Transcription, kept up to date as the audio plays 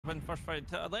when first fight.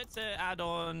 Let's add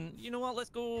on. You know what? Let's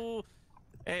go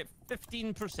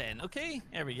 15%. Okay,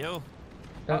 there we go.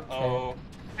 Uh-oh.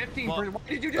 15%. What? Why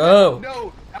did you do Oh. that?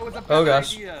 No, that was a bad Oh,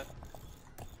 gosh. idea.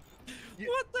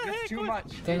 What the That's heck? too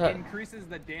much. It that? increases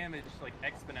the damage like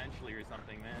exponentially or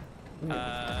something, man.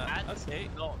 Okay.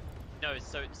 No,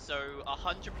 so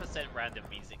 100% random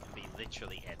means it can be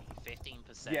literally any.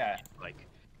 15%. Yeah. Like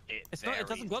It's not. It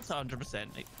doesn't go up to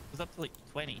 100%. It goes up to like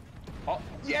 20. Oh,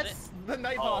 yes! The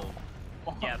Nighthawk!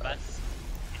 Oh. Yeah, it's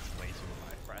way too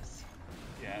high, Frazzz.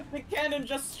 Yeah. The cannon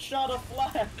just shot a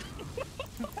flag.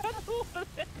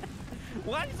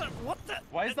 Why is it? What the?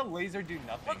 Why does the laser do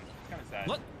nothing? It's kind of sad.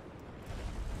 What?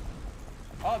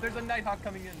 Oh, there's a Nighthawk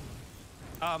coming in.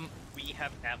 We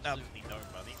have absolutely no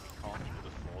money. We can't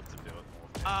even afford to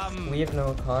build more. We have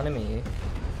no economy.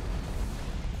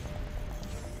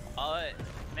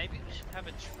 Maybe we should have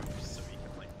a truce so we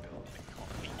can like build an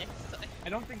economy next time. I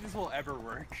don't think this will ever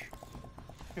work.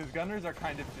 Because gunners are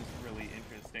kind of just really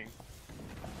interesting.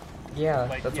 Yeah,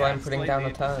 Like, that's yeah, why I'm putting down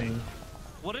a slightly ton.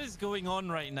 What is going on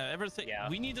right now? Everything. Yeah.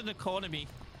 We need an economy.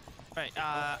 Right.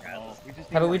 Oh, we just need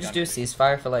How about more we just do gunners.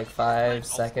 ceasefire for like 5 Making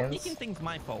seconds? things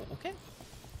my fault, okay?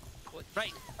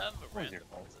 Right. Where's your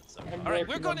fault? I'm All right,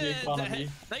 we're working on gonna. the economy.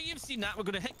 Now you've seen that, we're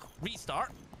gonna hit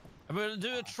restart, and we're gonna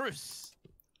do a truce.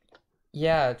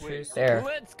 Yeah, truce there.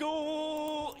 Let's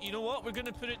go. You know what? We're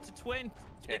gonna put it to 20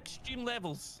 extreme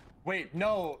levels. Wait,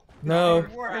 no. No.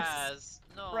 It works. Frazzz,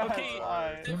 no. Frazzz, Okay.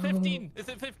 why? Is it 15? Is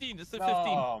it 15? Is it 15?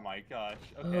 Oh my gosh.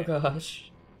 Okay. Oh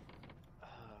gosh.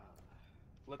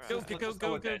 Let's Go, just, go, let's just go,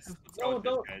 go with go. this. Let's No, go with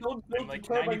this, don't- guys. don't I'm like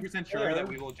build the 90% turbine sure that there.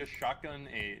 we will just shotgun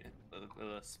a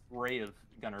spray of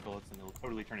gunner bullets and it'll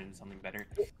totally turn into something better.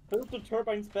 Build the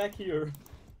turbines back here.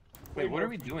 Wait, what are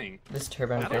we doing? This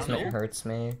turbine I don't placement know. hurts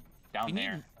me. Down We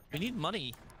there. need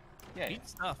money. Yeah. We need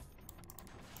stuff.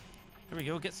 Here we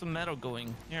go. Get some metal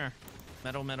going. Here,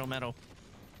 metal.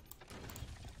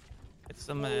 Get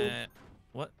some.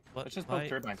 What? Let's just build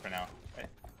turbines for now. Okay.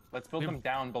 Let's build them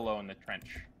down below in the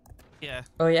trench. Yeah.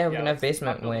 Oh yeah, we can have let's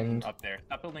basement stop building them wind. up there.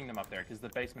 Stop building them up there because the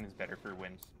basement is better for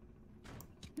wind.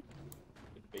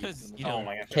 Because you Oh know.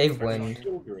 my gosh. Cave that's wind.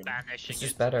 Children. Banishing It's just it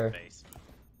to better. the basement.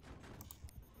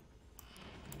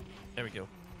 There we go.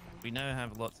 We now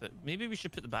have lots of. Maybe we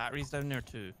should put the batteries down there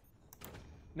too.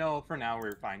 No, for now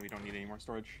we're fine. We don't need any more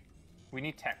storage. We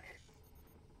need tech.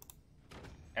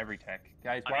 Every tech.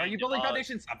 Guys, why are you building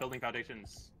foundations? Stop building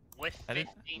foundations. With I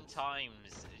didn't- 15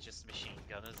 times, just machine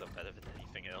gunners are better than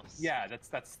anything else. Yeah, that's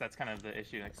kind of the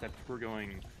issue, except we're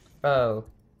going Oh.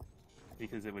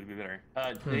 because it would be better.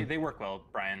 They work well,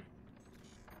 Brian.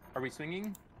 Are we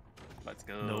swinging? Let's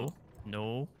go.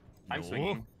 No. I'm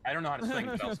swinging. I don't know how to swing,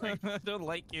 but I'll swing. I don't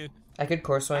like you. I could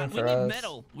core swing We for need us.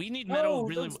 metal. We need metal No,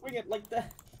 really. don't swing it like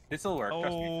that. This'll work, trust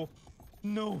me. Oh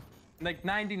no. Like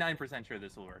 99% sure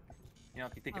this will work. You know,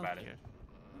 if you think about it.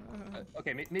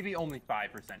 Okay. Okay, maybe only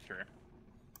 5% sure.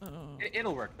 Oh.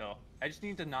 It'll work though. I just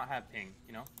need to not have ping,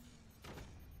 you know?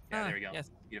 Yeah, there we go.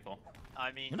 Yes. Beautiful.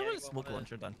 I mean, When was the anyone smoke wanna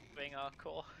launcher done? swing our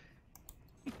core?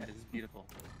 Yeah, this is beautiful.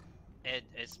 It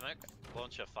smoke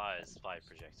launcher fires 5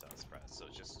 projectiles, Frazzz, so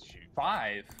just shoot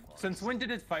 5? once. Since when did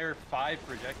it fire 5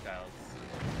 projectiles?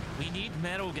 We need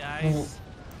metal, guys.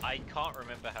 I can't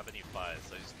remember how many fires,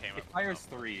 so I just came up It with fires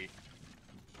a number. 3.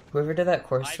 Whoever did that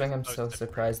core I've swing, I'm supposed so to-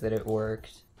 surprised that it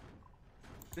worked.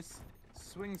 This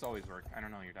swings always work. I don't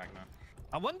know what you're talking about.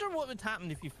 I wonder what would happen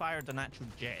if you fired an actual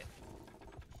jet.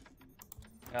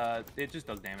 It just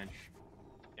does damage.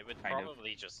 It would Kind of.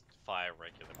 probably just fire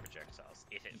regular projectiles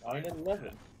if it 9 and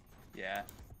 11. Yeah.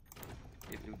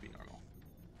 It would be normal.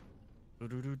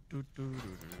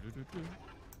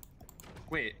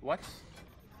 Wait, what?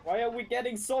 Why are we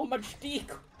getting so much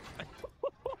decoy?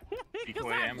 Because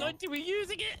Decoy I'm ammo. going to be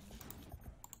using it.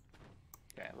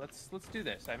 Okay, let's do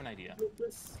this. I have an idea.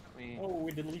 This. We Oh,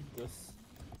 we delete this.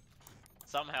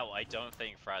 Somehow, I don't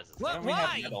think Frazzz is. What? don't we have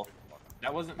Why? metal?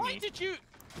 That wasn't Why me. did you?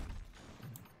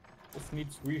 This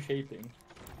needs reshaping.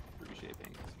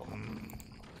 Reshaping.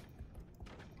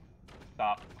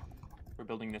 Stop. We're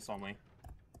building this only.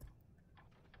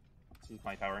 This is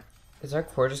my tower. Is our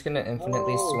core just gonna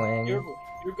infinitely Oh, swing?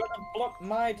 You're gonna block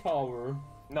my tower.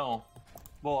 No.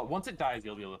 Well, once it dies,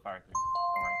 you'll be able to fire through.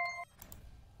 Don't worry.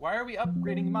 Why are we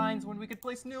upgrading mines when we could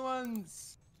place new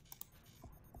ones?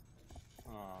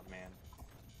 Oh man.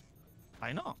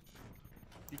 Why not?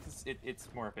 Because it's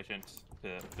more efficient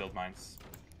to build mines.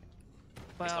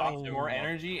 Well, Costs more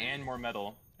energy and more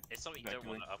metal. It's something you don't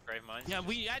want to upgrade mines. yeah, just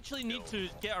we actually need to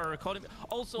build. get our economy.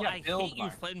 Also, Yeah, I build hate you,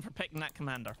 mine. Flynn, for picking that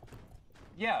commander.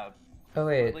 Yeah. Oh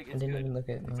wait, Like, I it's didn't good. even look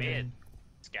at Weird. mine.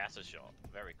 Scatter shot.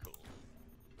 Very cool.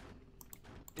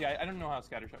 Yeah, I don't know how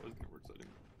scattershot was gonna work, so I didn't.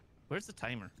 Where's the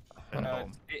timer?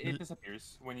 It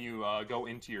disappears when you go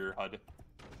into your HUD.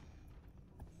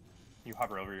 You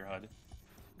hover over your HUD.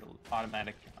 It'll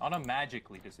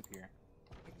automatically disappear.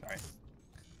 Sorry.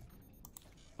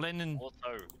 Blending.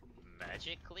 Also,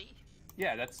 magically?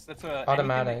 Yeah, that's a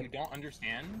Automatic. anything that you don't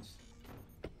understand,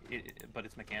 but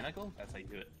it's mechanical. That's how you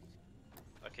do it.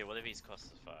 Okay, what if he's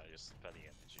cost of fire? Just for the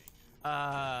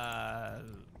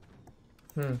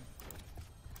energy.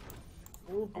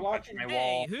 We're Don't touch blocking. my Hey,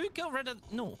 wall. who got rid of?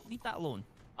 No, leave that alone.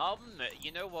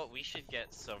 You know what? We should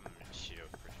get some shield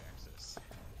projectors.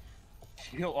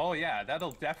 Shield. Oh yeah,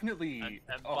 that'll definitely. And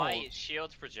oh, by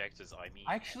shield projectors, I mean.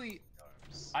 actually,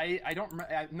 domes. I don't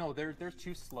remember. No, they're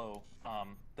too slow.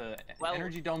 The Well,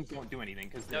 energy domes don't do anything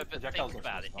because the No, but projectiles think are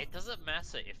about so it. slow. It doesn't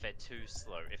matter if they're too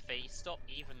slow. If they stop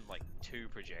even like 2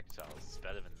 projectiles, it's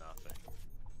better than nothing,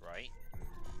 right?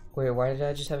 Wait, why did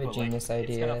I just have a But, genius like,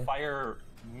 It's gonna idea? fire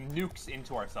nukes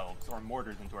into ourselves or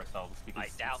mortars into ourselves because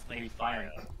I doubt it's gonna they be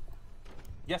firing. fire.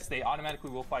 Yes, they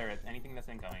automatically will fire at anything that's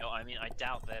incoming. No, I mean I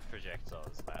doubt their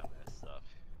projectiles about their stuff.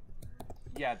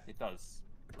 Yeah, it does.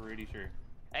 Pretty sure.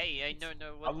 Hey,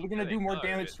 no, what Are we you gonna doing? do more No,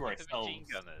 damage to look at ourselves? machine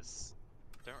gunners.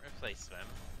 Don't replace them.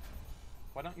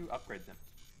 Why don't you upgrade them?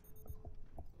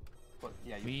 But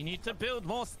yeah, you We need to build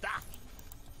more stuff.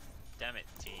 Damn it,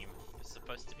 team. It's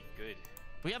supposed to be good.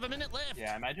 We have a minute left.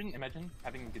 yeah. Imagine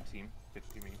having a good team. Good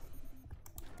team.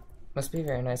 Must be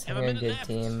very nice Have a having a minute good left.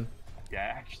 team. Yeah,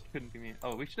 actually couldn't be me.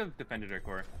 Oh, we should have defended our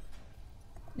core.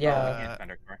 We Yeah, can't defend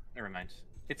our core. Never mind.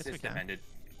 It's Yes, we can. defended.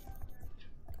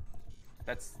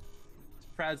 That's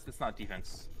Frazzz. That's not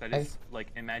defense. That is like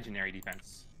imaginary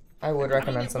defense. I would I mean,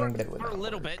 recommend it something works good with for a that.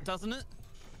 little bit, doesn't it?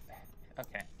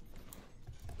 Okay.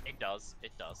 It does.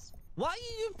 It does. Why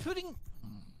are you putting?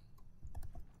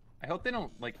 I hope they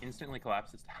don't like instantly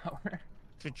collapse this tower.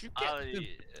 Should you get?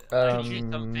 I shoot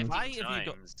them 50 Why have you got-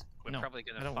 times. We're No, probably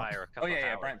I gonna don't want- fire a Oh couple.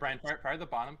 yeah, towers. Brian, fire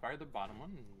the bottom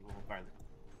one, and we'll fire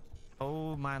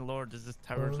Oh my lord, is this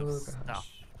towers Oh, of gosh. stuff?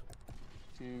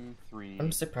 2, 3.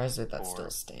 I'm surprised that that's 4. still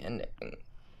standing.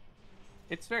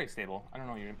 It's very stable. I don't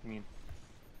know what you mean.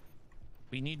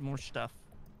 We need more stuff.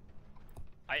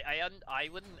 I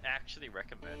wouldn't actually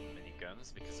recommend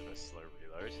miniguns because of a slow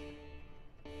reload.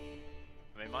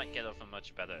 They might get off a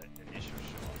much better initial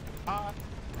shot.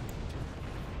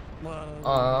 Whoa.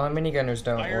 Aw, minigunners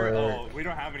don't Fire. work. Oh, we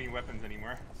don't have any weapons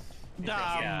anymore.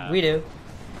 Yeah. We do.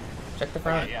 Check the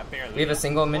front. Yeah, barely. We have a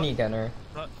single minigunner.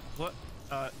 What?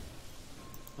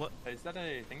 Is that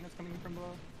a thing that's coming from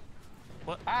below?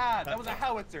 What? Ah, that was a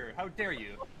howitzer. How dare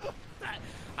you?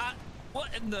 What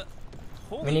in the?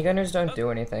 Holy Minigunners don't do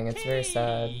anything. It's very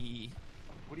sad. okay.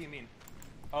 What do you mean?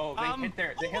 Oh, they hit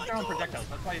their oh my own God. projectiles.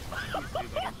 That's why it's do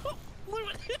better.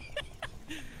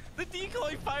 The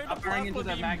decoy fired I'm a firing into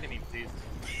the beam. magnet, please.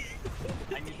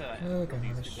 I need to Oh, build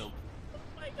these gosh. to build. Oh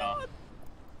my god!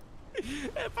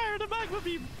 It fired a magma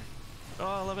beam! Oh,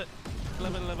 I love it.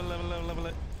 Love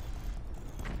it.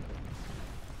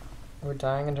 We're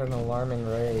dying at an alarming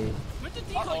rate. Where did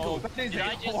decoy Oh, go? that is Did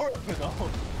I a just- orbital.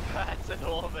 That's an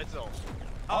orbital.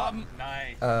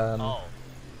 Nice. Oh.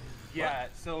 Yeah,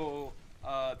 so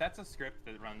that's a script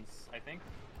that runs, I think,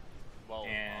 Well.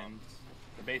 and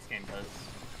the base game does.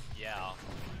 Yeah.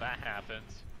 That happened.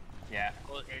 Yeah.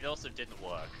 Well, it also didn't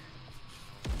work.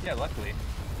 Yeah, luckily.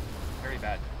 Very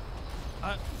bad.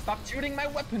 Stop shooting my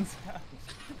weapons!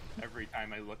 Every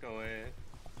time I look away.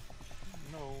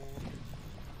 No.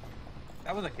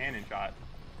 That was a cannon shot.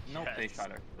 No, they Yes.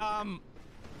 shot her.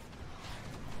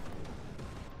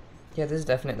 Yeah, this is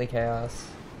definitely chaos.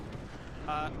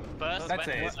 First That's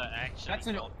weapons it. are actually That's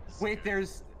an. not Wait,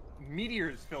 there's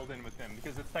meteors filled in with them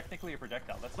because it's technically a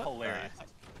projectile. That's What the hilarious. heck?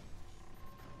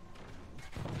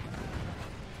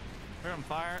 We're on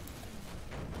fire.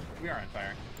 We are on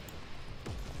fire.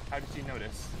 How did you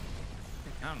notice?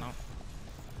 I don't know.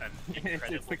 an It's the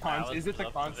incredible con- is it the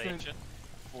of constant- observation.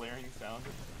 Flaring sound.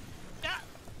 Yeah.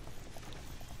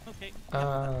 Okay.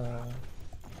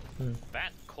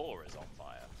 That core is on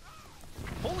fire.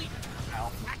 Holy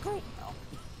Ow. mackerel! Ow.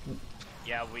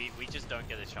 Yeah, we just don't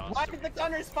get a chance Why to did the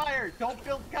gunners fire? Don't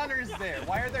build gunners there.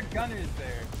 Why are there gunners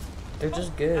there? They're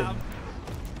just good.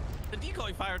 The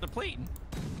decoy fired the plane.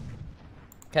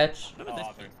 Catch. What about this?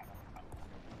 Oh, there's.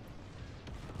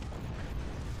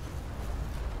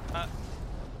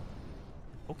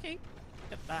 Okay.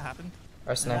 Yep, that happened.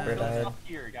 Our sniper died. Up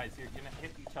here, guys. You're gonna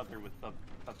hit each other with the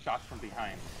shots from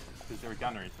behind because they're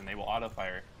gunners and they will auto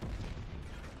fire.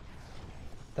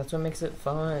 That's what makes it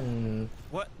fun.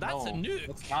 What? That's a No, nuke.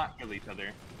 Let's not kill each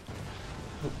other.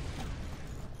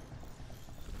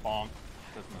 Bomb.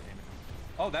 Does no damage.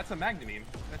 Oh, that's a magna beam.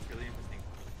 That's really interesting.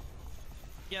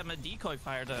 Yeah, my decoy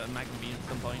fired a magma beam at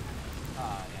some point.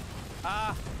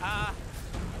 Yeah.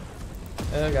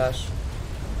 Oh gosh.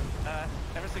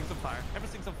 Everything's on fire.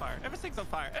 Everything's on fire. Everything's on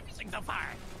fire. Everything's on fire.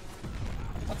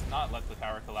 Let's not let the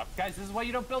tower collapse. Guys, this is why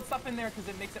you don't build stuff in there, because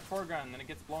it makes it foreground and then it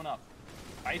gets blown up.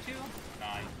 I too?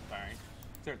 Nah,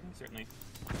 sorry. Certainly.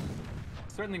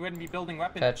 Certainly wouldn't be building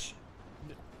weapons. Catch.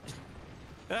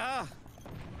 Ah!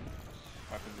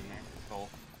 Weapons in there. Soul.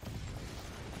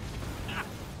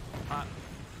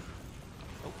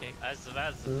 Okay. That's the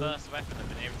first weapon I've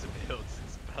been able to build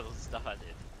since the battle started.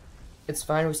 It's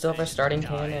fine, we still have our starting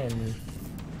cannon.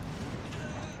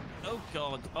 Oh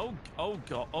god. Oh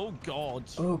god. Oh god.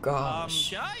 Oh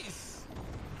gosh. Guys!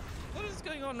 What is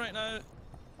going on right now?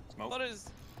 Smoke. What is...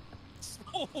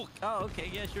 Smoke! Oh, okay,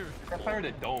 yeah, sure. I fired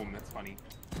a dome, that's funny.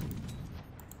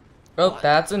 Oh,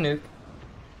 that's a nuke.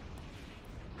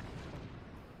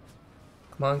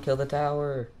 Come on, kill the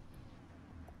tower.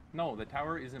 No, the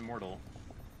tower is immortal.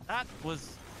 That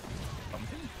was...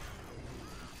 something.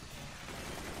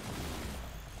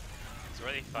 It's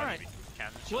really fun. Alright. We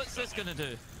can What's this gonna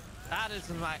do? That is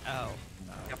my... Oh.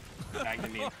 Yep.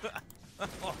 Magnamine.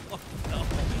 Oh no.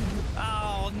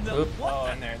 Oh no. Oop. What Oh,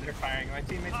 the... and they're firing. My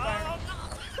teammates firing. Oh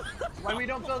no. Why we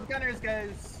don't build gunners,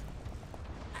 guys?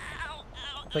 Ow,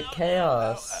 ow, But ow,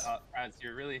 chaos. Frazzz,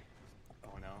 you're really...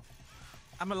 Oh no.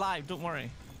 I'm alive, don't worry.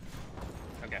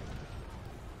 Okay.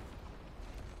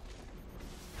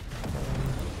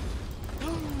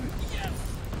 Yes!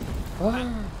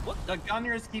 What The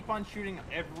gunners keep on shooting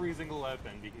every single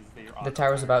weapon because they are... The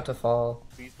tower's about to fall.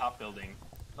 Please stop building.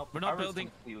 Nope, We're the not tower's building.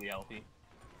 completely healthy.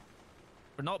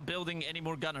 We're not building any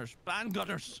more gunners. Ban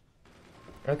gunners!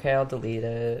 Okay, I'll delete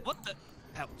it. What the...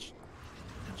 Ouch.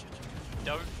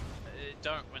 Don't.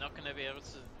 We're not gonna be able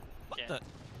to. What get the...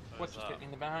 What's just getting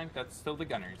in the behind? That's still the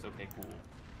gunners. Okay, cool.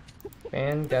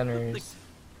 And gunners.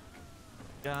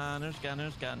 Gunners,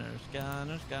 gunners, gunners,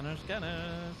 gunners, gunners,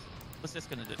 gunners. What's this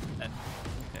gonna do?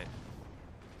 Okay.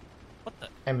 What the...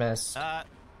 I missed.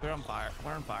 We're on fire.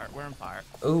 We're on fire. We're on fire.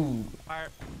 Ooh. Fire.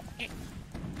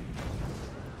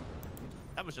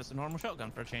 That was just a normal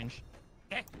shotgun for a change.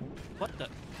 Eh. What the?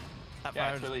 That Yeah,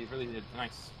 fired. it's really did.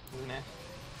 Nice. Isn't it?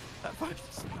 That fired.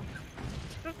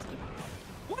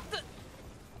 What the?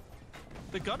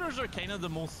 The gunners are kind of the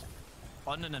most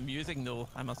fun and amusing, though.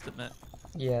 I must admit.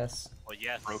 Yes. Well,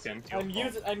 yes. Broken. it's your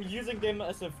fault. I'm using them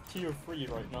as a tier 3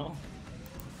 right now.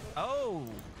 Oh.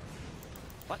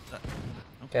 What the?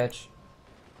 Catch.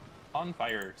 On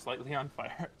fire. Slightly on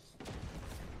fire.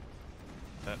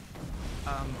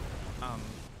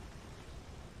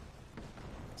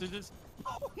 So just...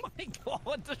 Oh my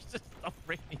god, there's just stuff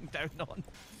raining down on.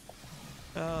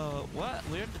 What?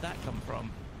 Where did that come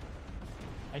from?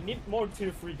 I need more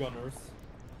tier 3 gunners.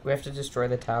 We have to destroy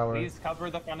the tower. Please cover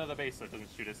the front of the base so it doesn't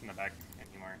shoot us in the back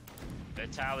anymore. The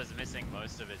tower's missing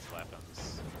most of its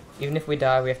weapons. Even if we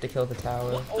die, we have to kill the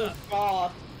tower. What? Oh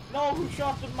god! No, who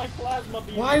shot with my plasma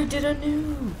beam? Why did a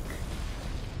nuke?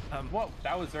 Whoa,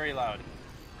 that was very loud.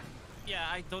 Yeah,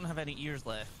 I don't have any ears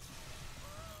left.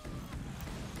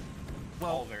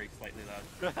 All Well, very slightly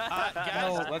loud. guys,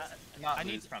 No, let's not I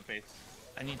lose need- front base.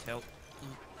 I need help.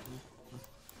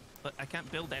 But I can't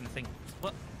build anything.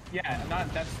 What? Yeah,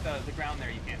 that's the ground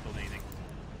there. You can't build anything.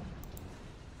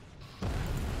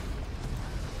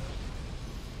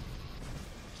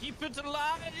 Keep it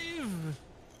alive!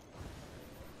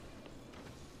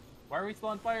 Why are we still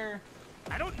on fire?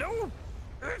 I don't know!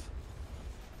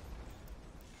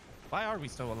 Why are we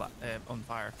still on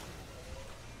fire?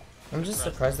 I'm just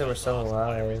surprised that we're still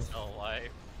alive. Still alive.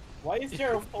 Why is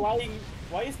there a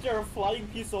flying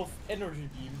piece of energy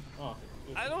beam? Oh,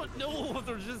 I don't know.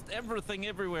 There's just everything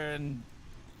everywhere and...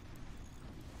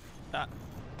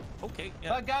 okay,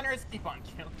 yeah. The gunners keep on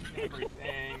killing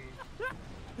everything.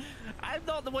 I'm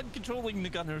not the one controlling the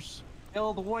gunners.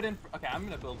 Build wood in... Okay, I'm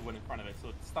gonna build wood in front of it so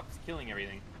it stops killing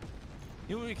everything.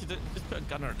 You know, we could just put a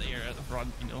gunner there at the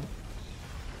front, you know?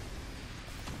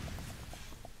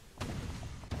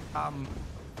 What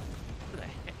the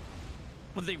heck?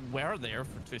 Well, they were there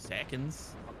for 2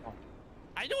 seconds.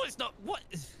 I know it's not... What?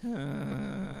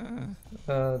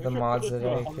 The should mods put it that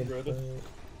to I could 100. put.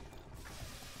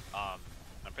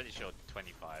 I'm pretty sure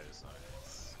 25 is not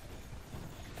its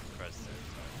first territory.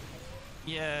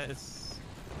 Yeah, it's...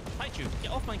 Paichu,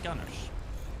 get off my gunners.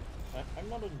 I'm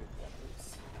not on your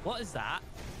gunners. What is that?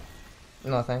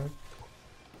 Nothing.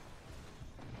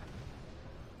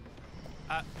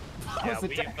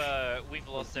 Yeah, we've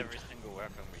lost every single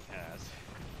weapon we had.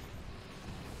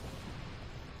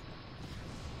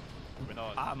 We're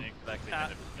not exactly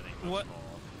benefiting much what?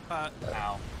 more.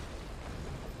 Ow.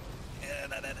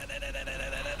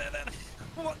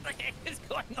 What the heck is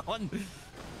going on?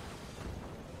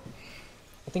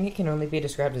 I think it can only be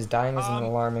described as dying as an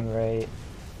alarming rate.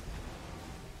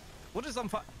 What is on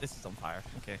fire? This is on fire.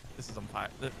 Okay, this is on fire.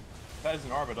 That is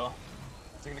an orbital.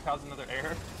 Is it gonna cause another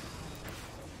error?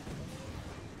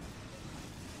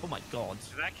 Oh my god.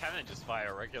 That cannon just fire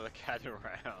a regular cannon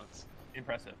round.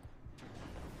 Impressive.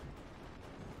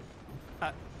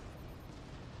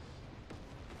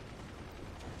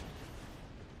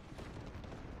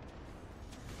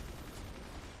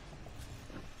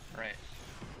 Right.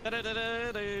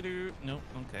 No,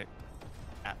 okay.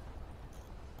 Ah.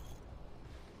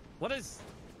 What is?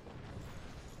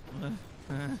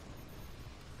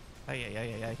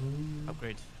 Ay.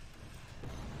 Upgrade.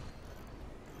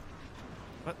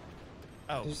 What?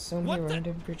 Oh. There's so many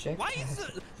random projectiles. Why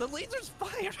is the laser's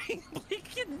firing?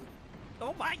 Blinking.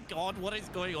 Oh my god, what is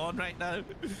going on right now?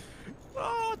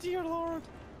 Oh dear lord.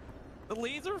 The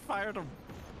laser fired a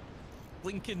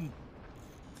blinking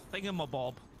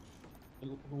thingamabob.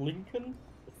 Lincoln?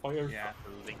 The fire. Yeah.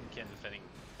 Lincoln fitting.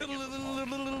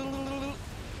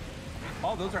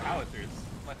 Oh, those are howitzers.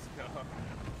 Let's go.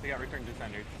 They got returned to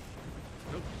sender.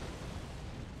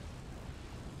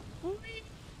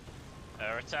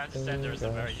 Return to sender is a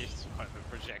very useful one when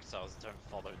projectiles don't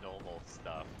follow normal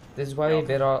stuff. This is why we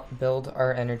build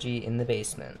our energy in the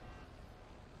basement.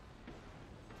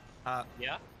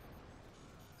 Yeah.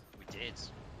 We did.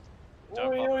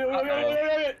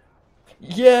 Wait.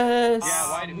 Yes!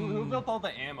 Yeah, who built all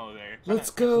the ammo there? Let's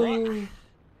go!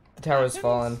 The tower's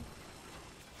fallen.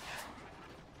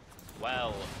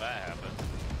 Well, that happened.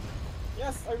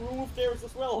 Yes, I removed theirs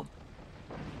as well.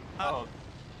 Oh.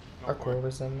 Our core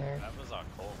was in there. That was our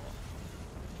core.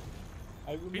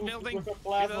 I removed it Rebuilding. with a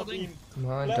plasma Rebuilding. beam. Come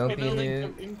on, Plasma don't be beams new.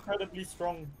 are incredibly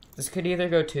strong. This could either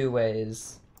go two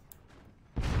ways.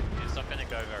 It's not gonna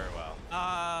go very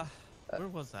well. Where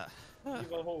was that?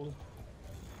 Leave a hole.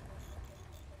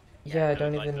 Yeah, I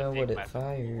don't like even the know big what it weapon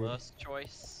fired. Worst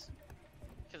choice.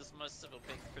 Because most of the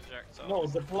big projectiles. No,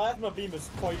 the plasma beam is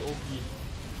quite OP.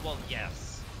 Well,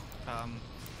 yes.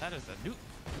 That is a nuke.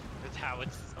 That's how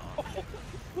it's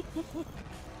designed.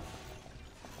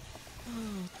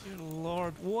 Oh dear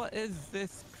lord, what is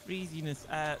this craziness?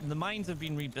 The mines have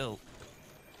been rebuilt.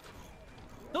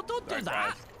 No, don't do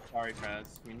that! Sorry,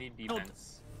 Frazzz. We need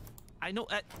defense. I know.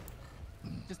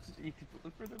 Just you could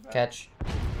look further back. Catch.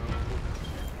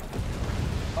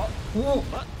 Oh,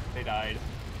 What? they died.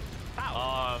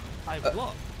 Ow.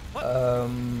 What? What?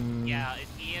 Yeah,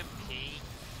 it's EMP.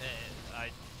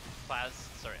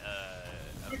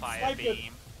 A fire Snipe it.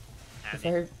 beam. And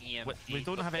Fire- EMP. We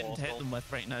don't have anything to hit them with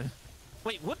right now.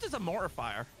 Wait, what does a mortar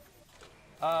fire?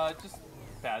 Just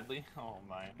badly. Oh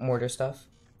my. Mortar stuff.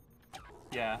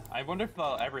 Yeah, I wonder if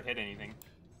I'll ever hit anything.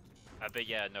 But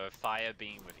yeah, no, a fire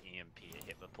beam with EMP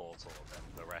hit the portal, then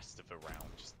the rest of the round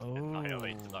just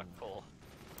annihilated that core.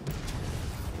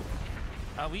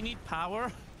 We need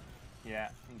power. Yeah,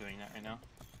 I'm doing that right now.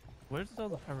 Where does all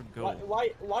the power go?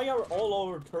 Why are all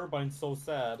our turbines so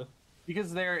sad?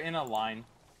 Because they're in a line.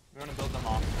 We want to build them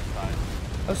off to the side.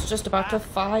 I was just about to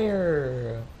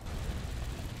fire.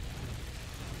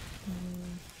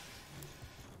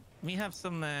 We have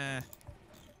some.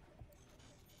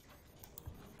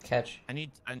 Catch. I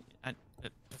need.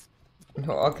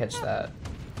 No, I'll catch that.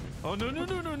 Oh no!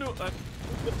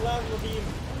 The plasma beam.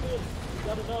 Good. We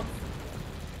got enough.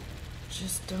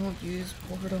 Just don't use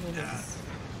portals.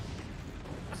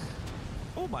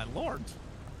 Oh my lord!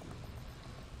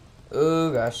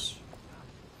 Oh gosh.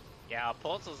 Yeah, our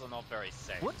portals are not very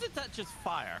safe. What did that just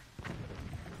fire?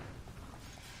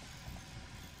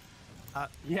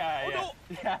 Yeah, Oh,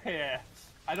 yeah.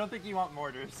 I don't think you want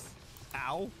mortars.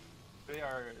 Ow! They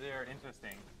are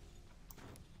interesting.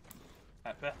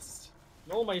 At best.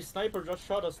 No, my sniper just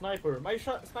shot a sniper. My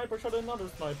sniper shot another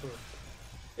sniper.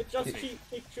 It just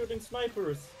keeps shooting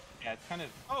snipers. Yeah, it's kind of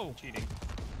cheating.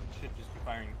 Should just be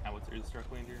firing howitzers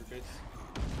directly into your face.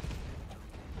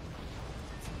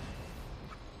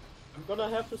 I'm gonna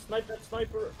have to snipe that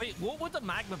sniper. Wait, what would the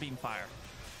magma beam fire?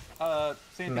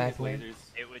 Same thing as Magma. lasers.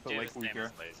 It would but do like the same weaker.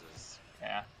 as lasers.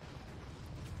 Yeah.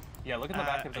 Yeah, look at the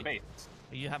back of the base.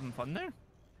 Are you having fun there?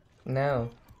 No.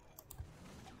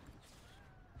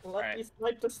 Let me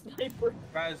snipe the sniper.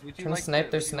 Frazzz, would you Trying to like snipe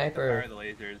to, their would you like to sniper. fire the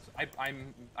lasers?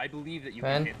 I believe that you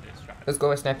Man. can hit this shot. Let's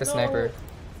go and snipe the sniper.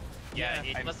 Yeah,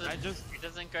 Yeah, it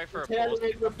doesn't go for a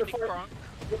Retaliate portal. with the fire.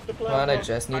 With the Come on, I plasma.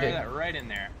 just Fire needed. that right in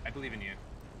there. I believe in you.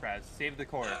 Frazzz, save the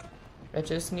core. I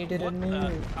just needed a What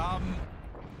nuke.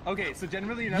 Okay, so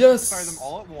generally you're not Yes! supposed to fire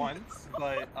them all at once,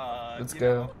 but Let's you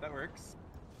go. know, that works.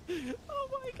 Oh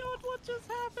my god, what just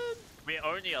happened? We're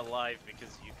only alive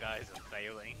because you guys are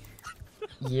failing.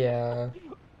 Yeah.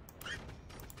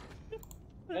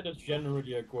 That is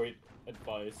generally a great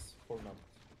advice for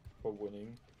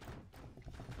winning.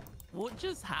 What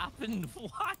just happened?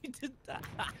 Why did that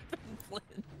happen,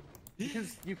 Flynn?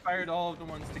 Because you fired all of the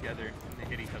ones together and they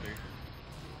hit each other.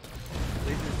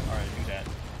 Lasers are do that.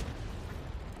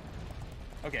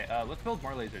 Okay, let's build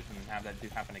more lasers and have that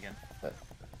happen again.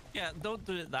 Yeah, don't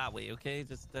do it that way, okay?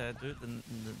 Just do it in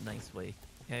the nice way,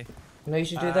 okay? No, you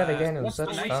should do that again. It was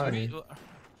what's such the nice fun. way?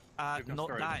 Not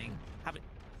story. dying. Have it.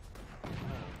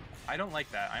 I don't like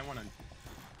that. I want to.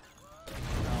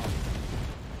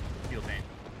 Feel pain.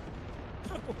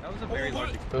 That was a very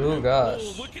large. Oh gosh.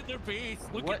 Oh, look at their base.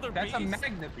 Look What? at their That's base. a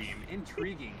magnet beam.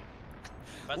 Intriguing.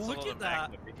 That's Look all at the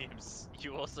that. magnet beams.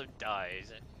 You also died.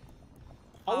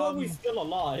 How are we still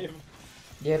alive?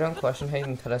 Yeah, don't question how you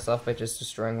can cut us off by just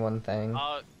destroying one thing.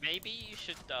 Maybe you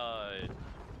should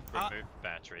remove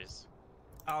batteries.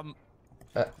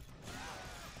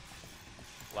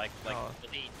 Like delete all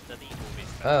these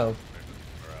batteries. Oh.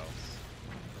 Or else.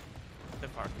 How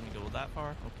far can we go? That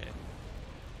far? Okay.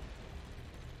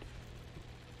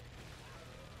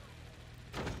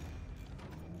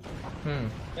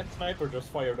 That sniper just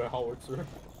fired a howitzer.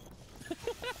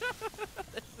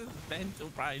 This is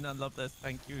mental, Brian. I love this.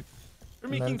 Thank you. You're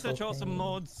making Mental such awesome pain.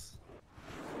 mods.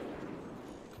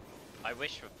 I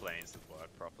wish the planes would work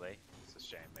properly. It's a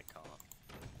shame they can't.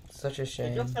 Such a They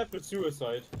shame. just have a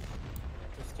suicide.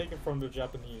 Just take it from the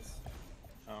Japanese.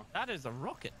 That is a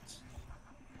rocket.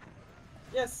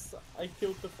 Yes, I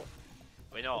killed the.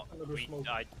 We're not. Another smoke.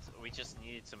 We just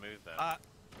needed to move them.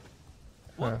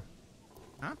 What?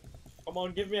 Huh. Come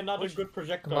on, give me another good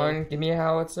projectile. Come on, give me a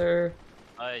howitzer.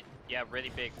 Yeah, really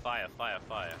big fire.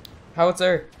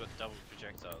 Howitzer! Got double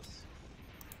projectiles.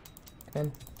 Come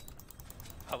in.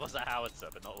 That was a howitzer,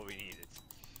 but not what we needed.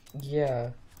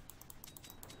 Yeah.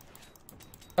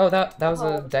 Oh, that was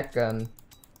a deck gun.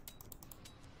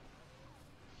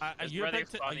 Are It's you really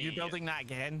are you funny. building that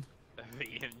again? The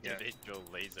individual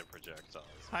laser projectiles.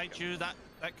 Hi, Chew. That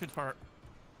could hurt.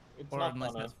 It's Or not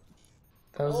unless gonna. it's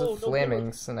That was Oh, a no, flaming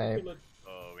no, snipe. no,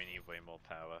 Oh, we need way more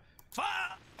power.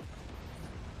 Fuck!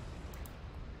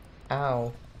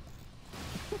 Ow.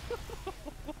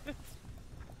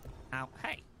 Ow!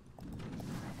 Hey.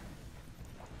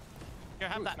 Here,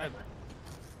 have Ooh, that. sniper.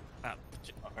 Uh,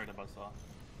 Oh, heard a buzzsaw.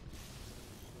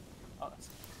 Oh, that's...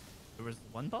 there was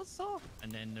one buzzsaw,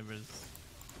 and then there was.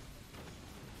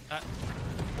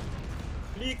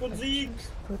 Flieg und Sieg!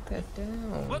 Put that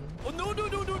down. What? Oh no!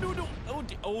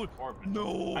 Oh Orbit.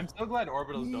 no! I'm so glad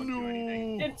orbitals don't do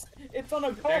anything. It's on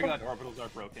a Very car. glad orbitals are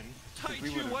broken. 'Cause Taichu, we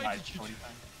would've why died did you 20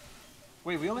 times.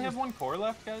 Wait, we only have one core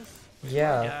left, guys?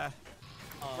 Yeah. Yeah.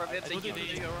 Remember I that you didn't-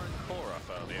 did your own core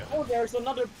up earlier. Oh, there's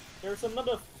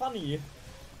another funny.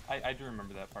 I do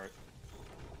remember that part.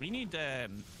 We need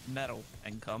metal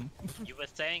income. You were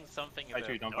saying something I about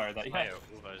do, don't fire that. fire Yeah.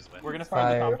 all those weapons. We're gonna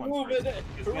fire the Fire. top ones Remove first. it!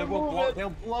 Because Remove they'll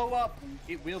blow up.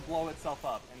 It will blow itself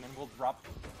up, and then we'll drop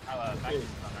magnets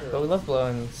on But we love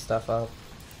blowing stuff up.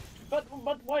 But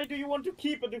why do you want to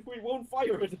keep it if we won't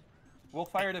fire it? We'll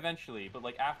fire it eventually, but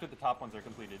like after the top ones are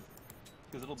completed,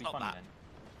 because it'll be Stop funny that. then.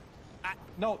 Ah.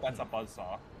 No, that's a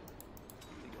buzzsaw.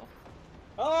 Illegal.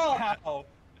 Oh! Ow!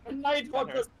 A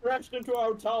Nighthawk just crashed into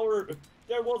our tower.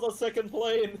 There was a second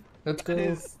plane. Let's go. That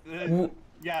is, Ooh.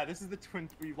 yeah, this is the twin.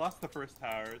 We lost the first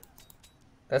tower.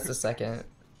 That's the second.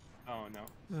 Oh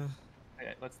no.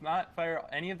 Okay, let's not fire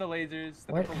any of the lasers.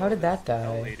 What? How did that Until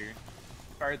die? Later.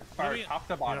 Fire Maybe- top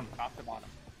to bottom. yeah. Top to bottom.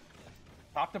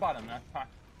 Top to bottom, not top.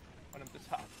 Bottom to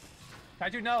top.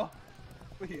 Kaiju, no!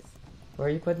 Please. Where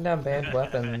are you putting down banned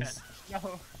weapons?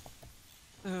 No.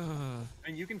 I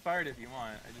mean, you can fire it if you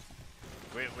want. I just.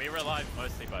 We relied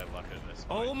mostly by luck at this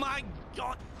point. Oh my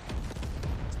god!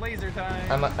 It's laser time!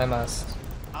 I must.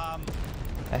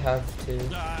 I have to.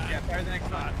 Yeah, fire the next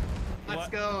one. Let's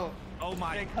What? go! Oh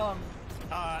my. Here it comes.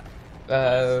 Fire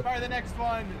the next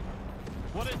one!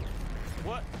 What?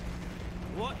 What?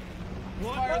 What?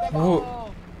 What? Fire the Ooh.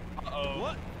 ball! Uh-oh.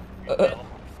 What?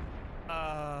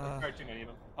 Fire too many of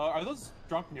them. Are those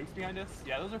drunk nukes behind us?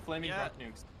 Yeah, those are flaming Yeah. drunk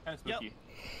nukes. Kind of spooky.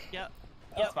 Yeah.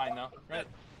 That's fine though, right?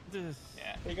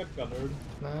 Yeah, They got gunnered.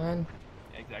 Come on.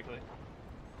 yeah, exactly.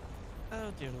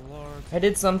 Oh dear lord. I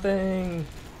did something.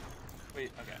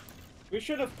 Wait, okay. We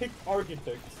should have picked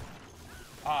architects.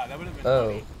 Ah, that would have been Oh.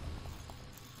 funny.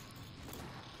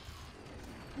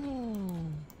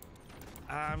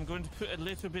 I'm going to put a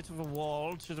little bit of a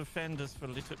wall to defend us for a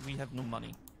little. We have no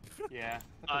money. Yeah.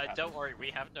 that's what Don't happened. worry,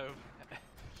 we have no.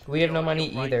 We have no You're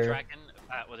money right, either. Dragon,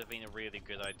 that would have been a really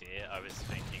good idea. I was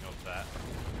thinking of that.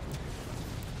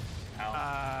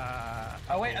 Ow.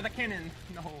 Oh wait, the cannon!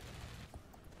 No.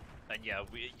 And yeah,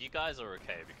 you guys are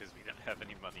okay because we don't have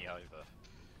any money either.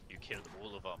 You killed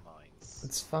all of our mines.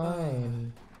 It's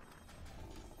fine.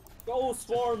 Go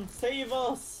Swarm, save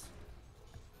us!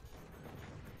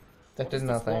 That What did is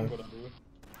the Swarm nothing. gonna do?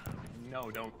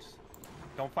 No, don't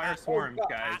fire swarms,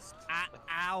 guys.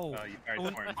 Ow! Oh, you fired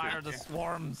Don't swarms. fire the didn't you?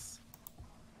 swarms.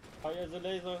 Fire the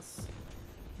lasers.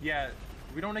 Yeah,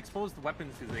 we don't expose the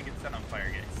weapons because they get set on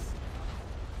fire,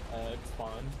 guys. It's fine.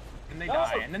 And they No!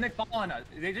 die, and then they fall on us.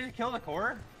 They just kill the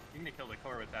core? You can kill the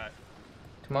core with that.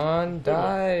 Come on, But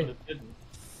die. it didn't.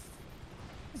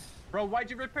 Bro, why'd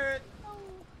you repair it? No.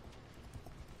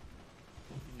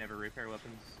 You never repair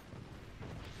weapons.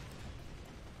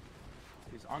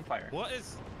 He's on fire. What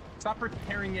is? Stop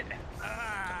repairing it.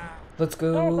 Let's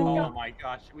go. Oh my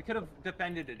gosh, we could have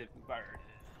defended it if we fired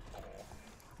it.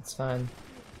 It's fine.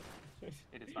 It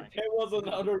is fine. There was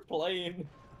another plane.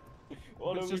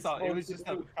 What It was are we just a supposed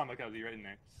to do? kamikaze right in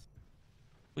there.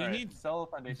 We Alright, need. sell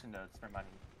foundation notes for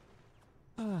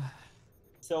money.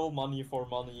 Sell money for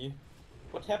money.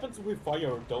 What happens if we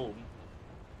fire a dome?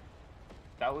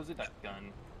 That was a duck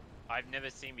gun. I've never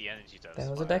seen the energy domes. That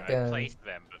was a fire. deck gun. I placed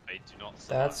them, but they do not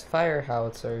survive. That's fire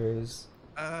howitzers.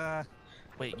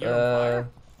 Wait, you're on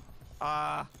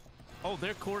fire? Oh,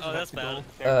 their core's Oh, about that's to bad. go.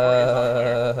 Their core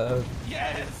is on fire.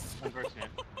 Yes! Unfortunate.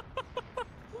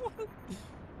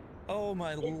 Oh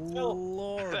my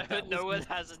lord. that no was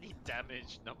one has any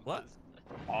damage numbers. What?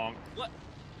 Bonk. What?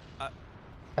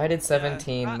 I did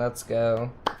 17. that- Let's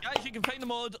go. Guys, you can find the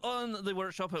mod on the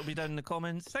workshop. It'll be down in the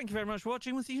comments. Thank you very much for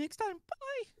watching. We'll see you next time.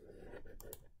 Bye!